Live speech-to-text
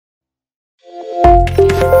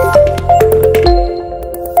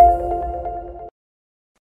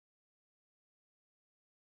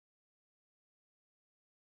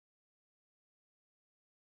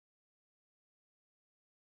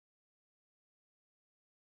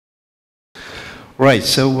Right,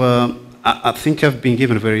 so I think I've been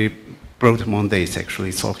given a very broad mandate,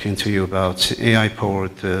 actually, talking to you about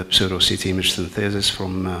AI-powered pseudo-CT image synthesis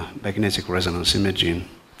from magnetic resonance imaging.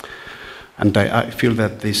 And I feel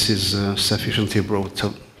that this is a sufficiently broad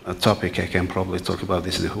topic. I can probably talk about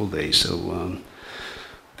this the whole day. So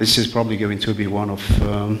this is probably going to be one of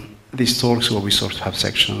these talks where we sort of have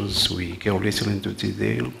sections, we go a little into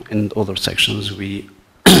detail, and other sections we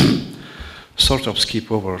sort of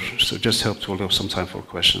skip over, so just hope to allow some time for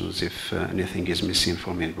questions if anything is missing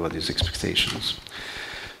from anybody's expectations.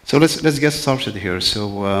 So let's get started here.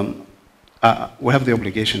 So we have the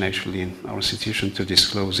obligation actually in our institution to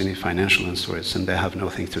disclose any financial interests, and I have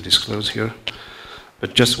nothing to disclose here,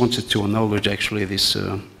 but just wanted to acknowledge actually this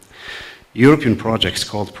European project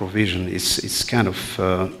called Provision. It's kind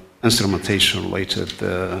of instrumentation related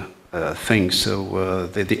thing. So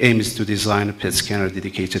the aim is to design a PET scanner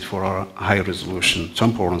dedicated for our high resolution,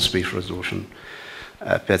 temporal and spatial resolution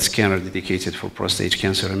PET scanner dedicated for prostate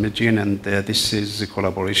cancer imaging. And this is a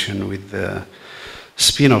collaboration with the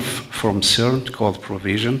spin-off from CERN called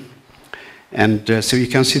Provision. And so you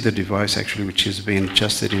can see the device actually which is being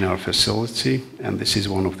tested in our facility. And this is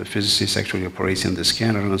one of the physicists actually operating the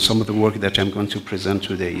scanner. And some of the work that I'm going to present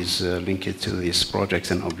today is linked to this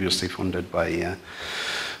project and obviously funded by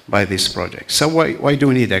this project. So why do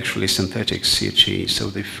we need actually synthetic CT? So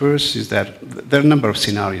the first is that there are a number of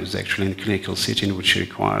scenarios actually in clinical setting which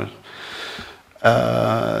require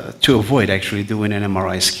to avoid actually doing an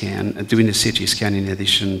MRI scan, doing a CT scan in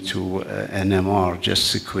addition to an MR,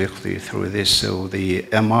 just quickly through this. So the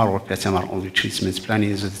MR or PET-MR only treatment planning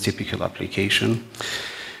is a typical application.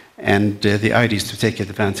 And the idea is to take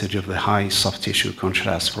advantage of the high soft tissue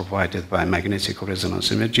contrast provided by magnetic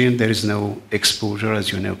resonance imaging. There is no exposure,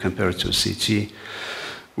 as you know, compared to CT,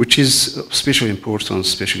 which is especially important,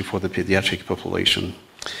 especially for the pediatric population.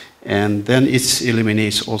 And then it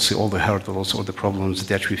eliminates also all the hurdles or the problems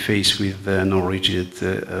that we face with non-rigid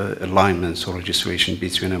alignments or registration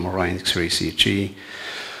between MRI and X-ray CT.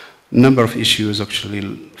 Number of issues,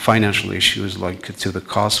 actually financial issues like to the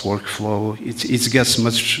cost workflow, it gets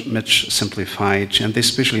much simplified, and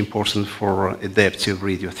especially important for adaptive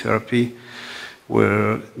radiotherapy,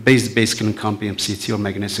 where based on combining CT or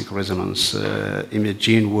magnetic resonance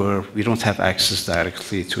imaging, where we don't have access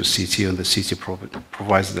directly to CT, and the CT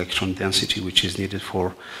provides the electron density which is needed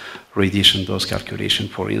for radiation dose calculation,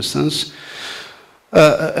 for instance.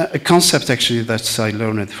 A concept actually that I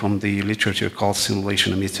learned from the literature called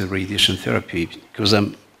simulation emitted radiation therapy, because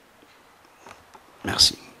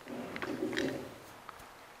merci.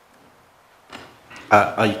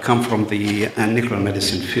 I come from the nuclear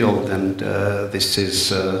medicine field, and this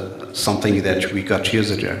is something that we got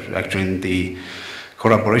used to actually in the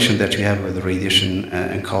collaboration that we have with the radiation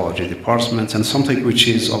oncology department, and something which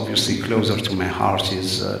is obviously closer to my heart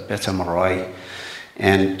is PET-MRI.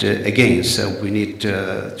 And again, so we need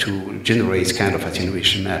to generate kind of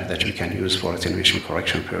attenuation map that we can use for attenuation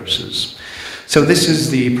correction purposes. So this is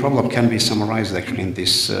the problem, can be summarized actually in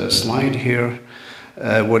this slide here,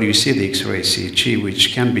 where you see the X-ray CT,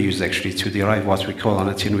 which can be used actually to derive what we call an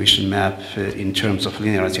attenuation map in terms of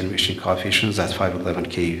linear attenuation coefficients at 511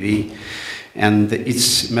 kV. And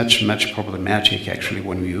it's much problematic actually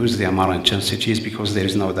when we use the MR intensities, because there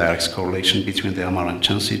is no direct correlation between the MR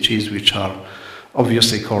intensities, which are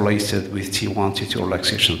obviously correlated with T1, T2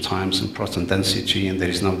 relaxation times and proton density, and there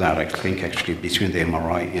is no direct link actually between the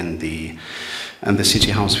MRI and the CT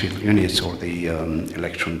Hounsfield units or the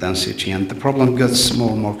electron density. And the problem gets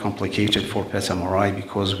more and more complicated for PET-MRI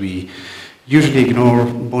because we usually ignore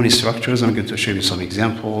bony structures. I'm going to show you some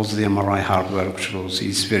examples. The MRI hardware shows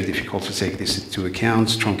it's very difficult to take this into account,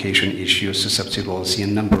 truncation issues, susceptibility,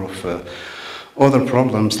 and a number of other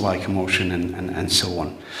problems like motion and so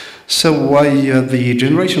on. So why the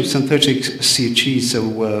generation of synthetic CT,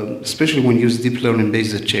 so especially when used deep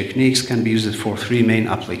learning-based techniques, can be used for three main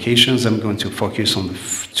applications. I'm going to focus on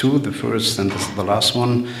two, the first and the last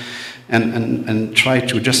one, and try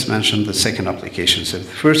to just mention the second application. So the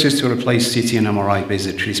first is to replace CT and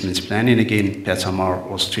MRI-based treatment planning. Again, PET-MR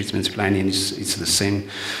or treatment planning it's the same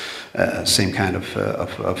kind of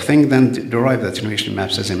thing. Then derive the attenuation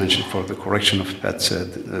maps, as I mentioned, for the correction of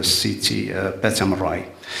PET-MRI.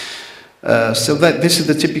 So this is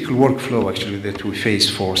the typical workflow actually that we face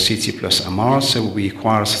for CT plus MR. So we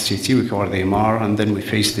acquire CT, we acquire the MR, and then we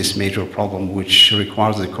face this major problem which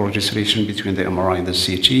requires the co-registration between the MRI and the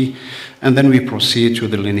CT. And then we proceed to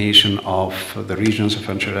the delineation of the regions of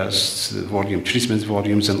interest, the volume, treatment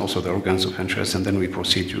volumes, and also the organs of interest, and then we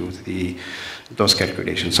proceed to the dose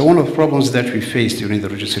calculation. So one of the problems that we face during the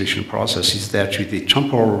registration process is that with the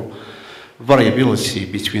temporal variability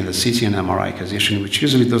between the CT and MRI acquisition, which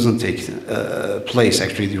usually doesn't take place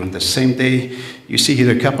actually during the same day. You see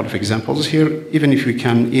here a couple of examples here. Even if we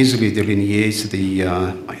can easily delineate the,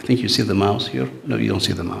 I think you see the mouse here. No, you don't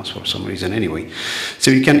see the mouse for some reason anyway.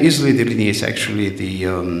 So you can easily delineate actually the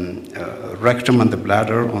rectum and the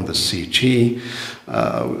bladder on the CT,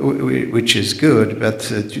 which is good,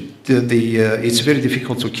 but it's very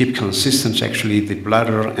difficult to keep consistent actually the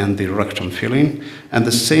bladder and the rectum filling. And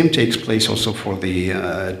the same takes place also for the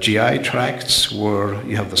GI tracts, where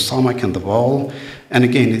you have the stomach and the bowel. And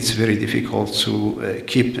again, it's very difficult to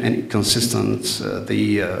keep any consistent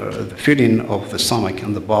the filling of the stomach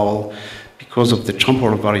and the bowel because of the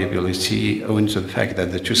temporal variability owing to the fact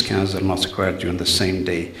that the two scans are not acquired during the same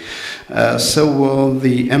day. So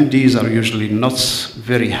the MDs are usually not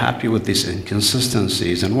very happy with these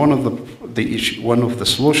inconsistencies. And one of the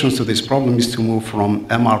solutions to this problem is to move from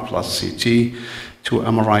MR plus CT to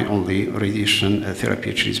MRI-only radiation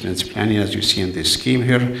therapy treatment planning, as you see in this scheme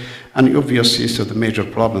here. And obviously, so the major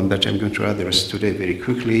problem that I'm going to address today very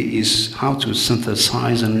quickly is how to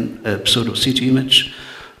synthesize a pseudo-CT image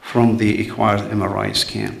from the acquired MRI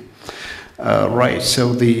scan. Right,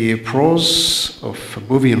 so the pros of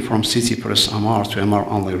moving from CT plus MR to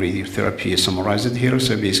MR-only radiotherapy is summarized here.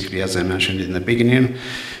 So basically, as I mentioned in the beginning,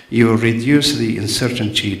 you reduce the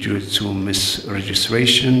uncertainty due to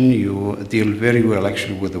misregistration. You deal very well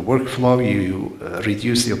actually with the workflow. You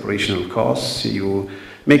reduce the operational costs. You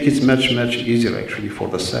make it much, much easier actually for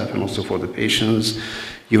the staff and also for the patients.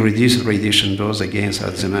 You reduce the radiation dose again,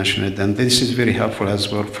 as I mentioned, and this is very helpful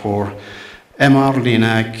as well for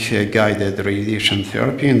MR-Linac guided radiation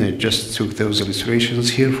therapy, and I just took those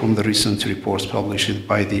illustrations here from the recent reports published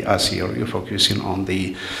by the ACRU focusing on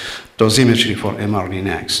the dosimetry for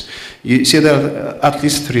MR-Linacs. You see there are at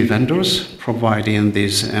least 3 vendors providing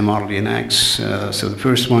these MR-Linacs. So the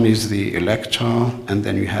first one is the Elekta, and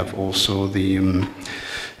then you have also the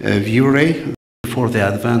View-Ray. For the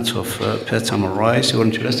advent of PET MRI, so we're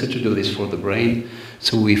interested to do this for the brain.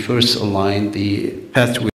 So we first align the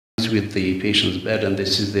PET with the patient's bed, and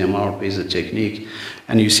this is the MR-based technique.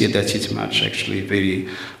 And you see that it matches actually very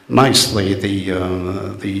nicely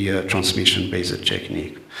the transmission-based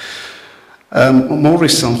technique. More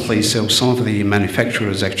recently, so some of the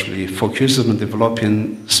manufacturers actually focused on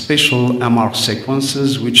developing special MR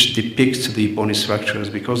sequences which depict the bony structures,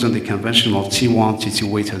 because in the conventional T1, T2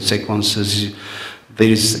 weighted sequences, there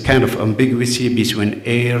is kind of ambiguity between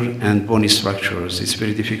air and bony structures. It's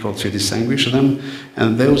very difficult to distinguish them.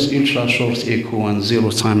 And those ultra-short echo and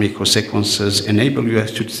zero-time echo sequences enable you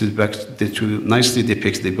to nicely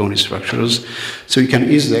depict the bony structures. So you can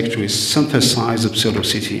easily actually synthesize a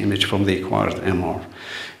pseudo-CT image from the acquired MR.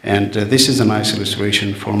 And this is a nice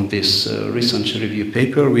illustration from this recent review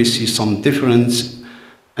paper. We see some different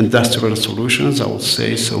industrial solutions, I would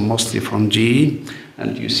say, so mostly from GE.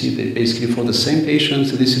 And you see that basically for the same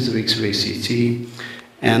patients, this is the X-ray CT,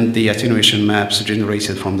 and the attenuation maps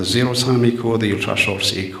generated from the zero-time echo, the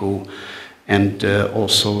ultra-short echo, and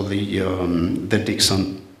also the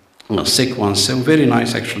Dixon sequence. So very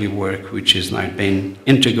nice actually work, which is now being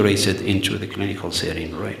integrated into the clinical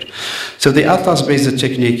setting, right? So the Atlas-based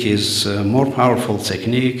technique is a more powerful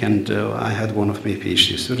technique, and I had one of my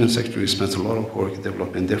PhD students actually spent a lot of work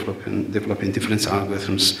developing different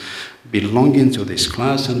algorithms belonging to this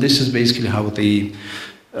class, and this is basically how the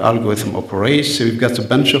algorithm operates. So we've got a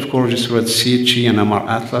bunch of co-registered CT and MR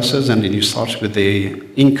atlases, and then you start with the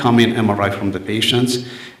incoming MRI from the patients,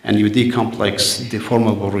 and you decomplex the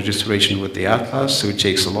formable registration with the atlas, so it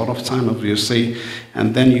takes a lot of time, obviously,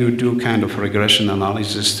 and then you do kind of regression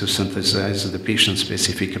analysis to synthesize the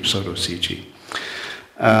patient-specific pseudo-CT.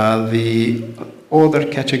 The other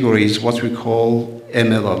category is what we call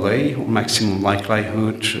MLLA, or maximum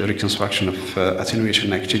likelihood reconstruction of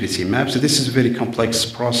attenuation activity maps. So this is a very complex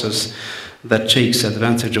process that takes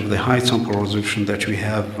advantage of the high temporal resolution that we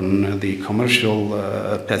have on the commercial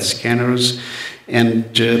PET scanners,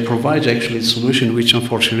 and provides actually a solution which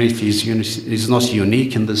unfortunately is not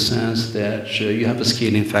unique in the sense that you have a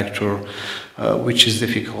scaling factor which is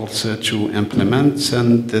difficult to implement,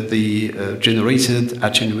 and the generated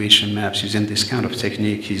attenuation maps using this kind of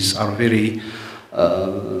technique are very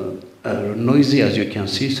noisy, as you can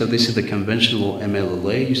see. So this is the conventional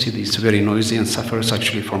MLLA. You see it's very noisy and suffers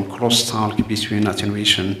actually from crosstalk between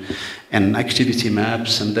attenuation and activity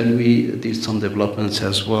maps. And then we did some developments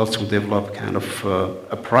as well to develop kind of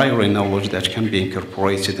a priori knowledge that can be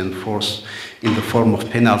incorporated and forced in the form of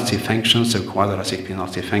penalty functions, so quadratic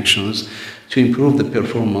penalty functions, to improve the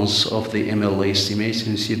performance of the MLA estimates.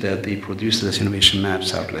 And you see that the produced attenuation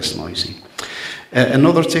maps are less noisy.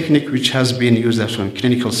 Another technique which has been used actually in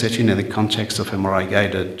clinical setting in the context of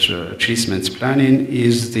MRI-guided treatment planning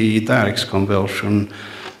is the direct conversion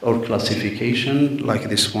or classification, like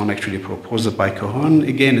this one actually proposed by Cohen.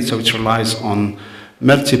 Again, so it relies on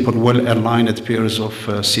multiple well-aligned pairs of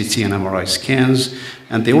CT and MRI scans,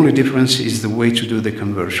 and the only difference is the way to do the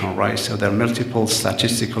conversion, right? So there are multiple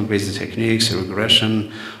statistical based techniques,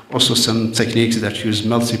 regression, also some techniques that use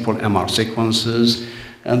multiple MR sequences,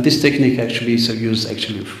 and this technique actually is used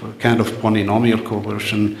actually for kind of polynomial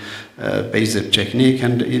conversion based technique,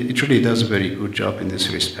 and it really does a very good job in this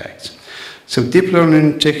respect. So deep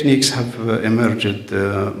learning techniques have emerged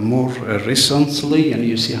more recently, and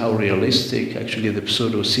you see how realistic actually the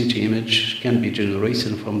pseudo-CT image can be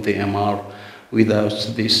generated from the MR without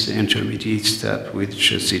this intermediate step,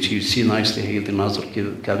 which CT. You see nicely here the nasal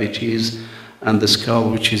cavities and the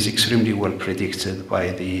skull, which is extremely well predicted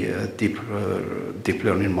by the deep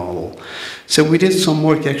learning model. So we did some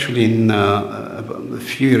work actually in, a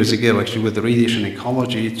few years ago actually with the radiation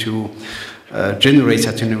ecology to generate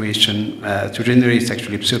attenuation, to generate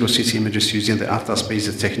actually pseudo-CT images using the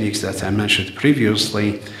atlas-based techniques that I mentioned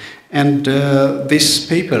previously. And this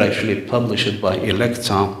paper actually published by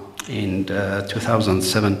Electa in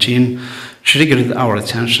 2017 triggered our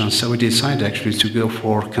attention, so we decided actually to go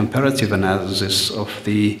for comparative analysis of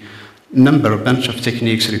the bunch of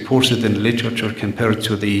techniques reported in the literature compared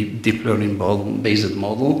to the deep learning based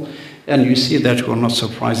model. And you see that we're not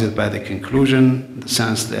surprised by the conclusion, in the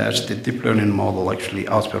sense that the deep learning model actually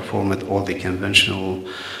outperformed all the conventional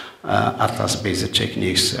atlas-based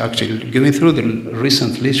techniques. Actually, going through the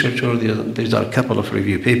recent literature, there are a couple of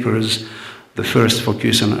review papers. The first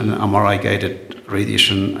focus on MRI-guided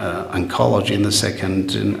radiation oncology, and the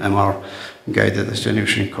second in MR-guided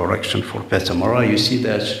attenuation correction for PET MRI. You see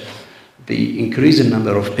that the increasing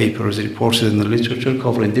number of papers reported in the literature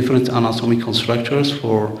covering different anatomical structures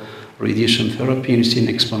for radiation therapy, and you see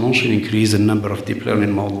an exponential increase in number of deep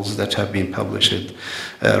learning models that have been published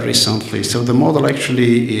recently. So the model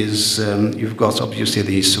actually is, you've got obviously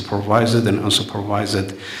the supervised and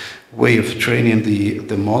unsupervised way of training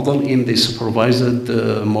the model. In the supervised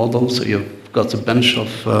model, so you've got a bunch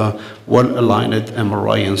of well-aligned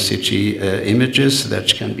MRI and CT images that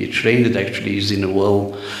can be trained actually using a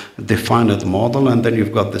well-defined model. And then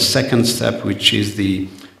you've got the second step, which is the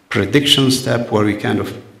prediction step, where we kind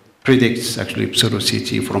of predicts actually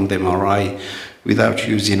pseudo-CT from the MRI without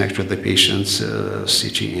using actually the patient's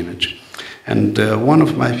CT image. And one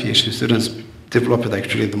of my PhD students developed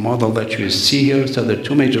actually the model that you see here. So there are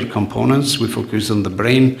two major components. We focus on the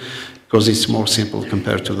brain because it's more simple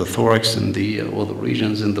compared to the thorax and the other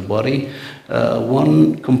regions in the body.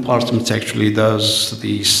 One compartment actually does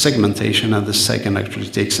the segmentation, and the second actually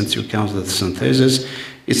takes into account the synthesis.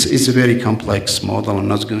 It's a very complex model. I'm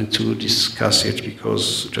not going to discuss it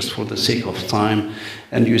because just for the sake of time.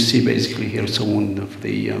 And you see basically here some of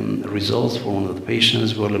the results for one of the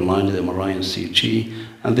patients, well aligned with MRI and CT.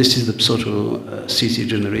 And this is the pseudo-CT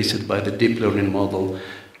generated by the deep learning model.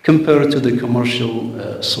 Compared to the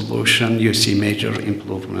commercial solution, you see major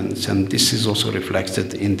improvements, and this is also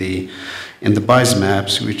reflected in the bias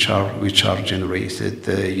maps which are generated.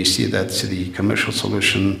 You see that the commercial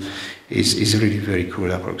solution is really very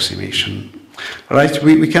good approximation. Right,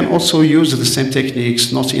 we can also use the same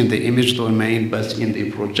techniques not in the image domain but in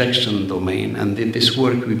the projection domain, and in this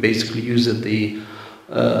work we basically use the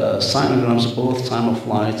sinograms, both time of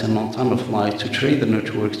flight and non-time of flight, to train the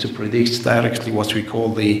network to predict directly what we call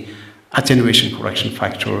the attenuation correction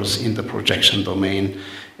factors in the projection domain.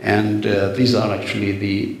 And these are actually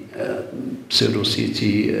the pseudo-CT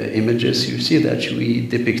images. You see that we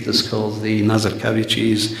depict the skulls, the nasal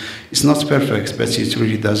cavities. It's not perfect, but it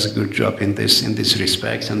really does a good job in this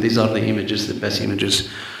respect. And these are the images, the best images,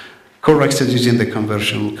 corrected using the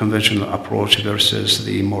conventional approach versus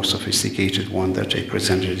the more sophisticated one that I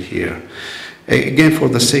presented here. Again, for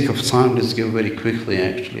the sake of time, let's go very quickly,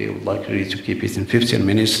 actually. I would like really to keep it in 15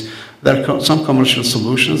 minutes. There are some commercial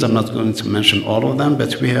solutions. I'm not going to mention all of them,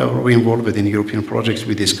 but we are involved in European projects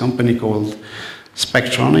with this company called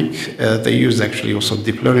Spectronic. They use actually also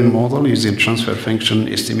deep learning model using transfer function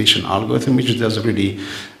estimation algorithm, which does really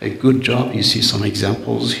a good job. You see some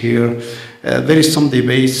examples here. There is some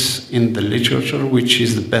debates in the literature which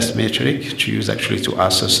is the best metric to use actually to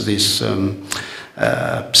assess this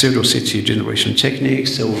pseudo-CT generation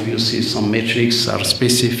techniques. So obviously some metrics are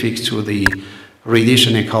specific to the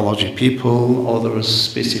radiation ecology people, others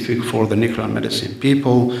specific for the nuclear medicine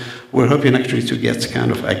people. We're hoping actually to get kind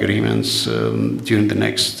of agreements during the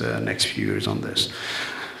next few years on this.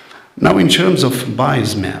 Now, in terms of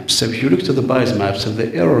bias maps, so if you look to the bias maps, so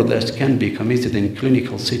the error that can be committed in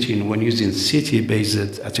clinical setting when using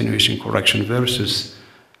CT-based attenuation correction versus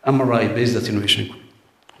MRI-based attenuation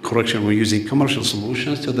correction when using commercial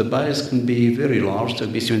solutions, so the bias can be very large, so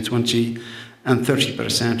between 20 and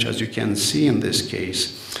 30%, as you can see in this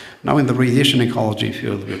case. Now, in the radiation oncology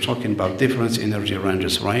field, we're talking about different energy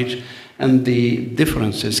ranges, right? And the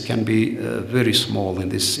differences can be very small in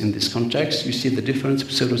this context. You see the different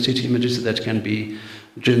pseudoCT images that can be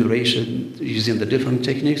generated using the different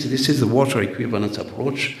techniques. This is the water equivalent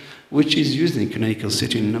approach, which is used in clinical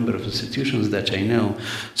setting in a number of institutions that I know.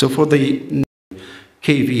 So for the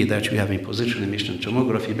KV that we have in position emission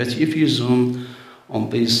tomography, but if you zoom on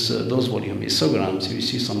those volume histograms, you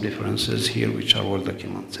see some differences here which are well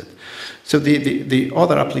documented. So the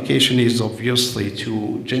other application is obviously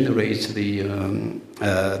to generate the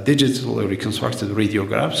digitally reconstructed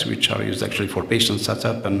radiographs, which are used actually for patient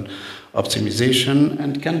setup and optimization,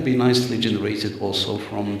 and can be nicely generated also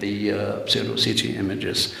from the pseudo-CT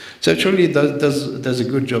images. So it really does a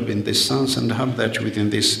good job in this sense, and have that within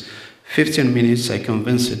this 15 minutes, I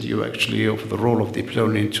convinced you actually of the role of deep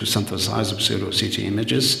learning to synthesize pseudo-CT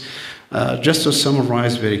images. Just to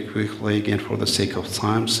summarize very quickly, again, for the sake of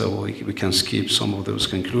time, so we can skip some of those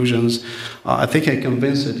conclusions. I think I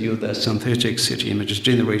convinced you that synthetic CT image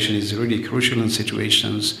generation is really crucial in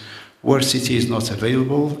situations where CT is not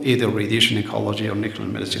available, either radiation oncology or nuclear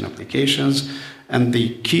medicine applications. And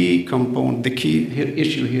the key component, the key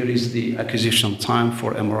issue here is the acquisition time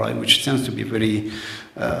for MRI, which tends to be very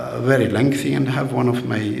lengthy. And I have one of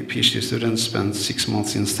my PhD students spent 6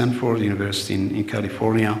 months in Stanford University in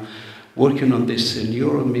California, working on this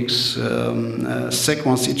neuromix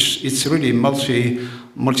sequence. It's really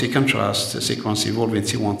multi-contrast sequence involving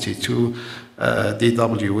T1, T2,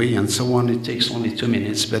 DWE, and so on. It takes only 2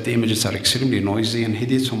 minutes, but the images are extremely noisy, and he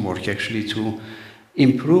did some work actually to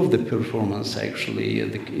improve the performance, actually,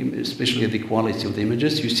 especially the quality of the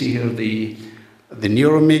images. You see here the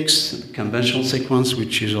neuromix conventional sequence,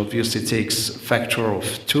 which is obviously takes factor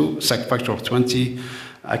of 20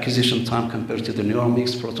 acquisition time compared to the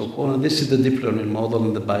neuromix protocol. And this is the deep learning model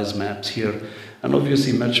and the bias maps here, and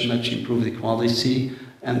obviously much improve the quality.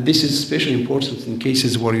 And this is especially important in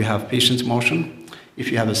cases where you have patient motion. If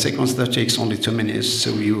you have a sequence that takes only 2 minutes,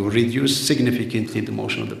 so you reduce significantly the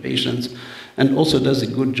motion of the patient, and also does a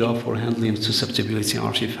good job for handling susceptibility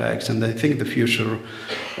artifacts. And I think the future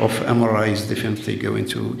of MRI is definitely going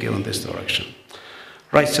to go in this direction.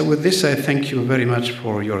 Right, so with this, I thank you very much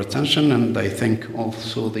for your attention, and I thank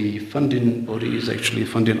also the funding bodies actually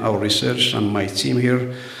funding our research and my team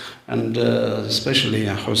here, and especially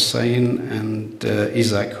Hussein and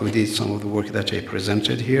Isaac, who did some of the work that I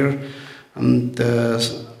presented here. And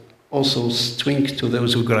also twink to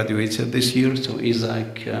those who graduated this year, so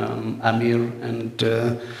Isaac, Amir, and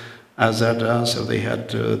Azada. So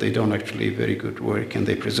they done actually very good work, and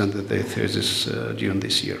they presented their thesis during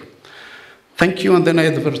this year. Thank you, and then I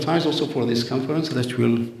advertise also for this conference that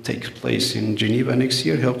will take place in Geneva next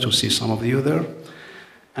year. Hope to see some of you there,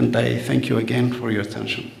 and I thank you again for your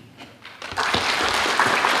attention.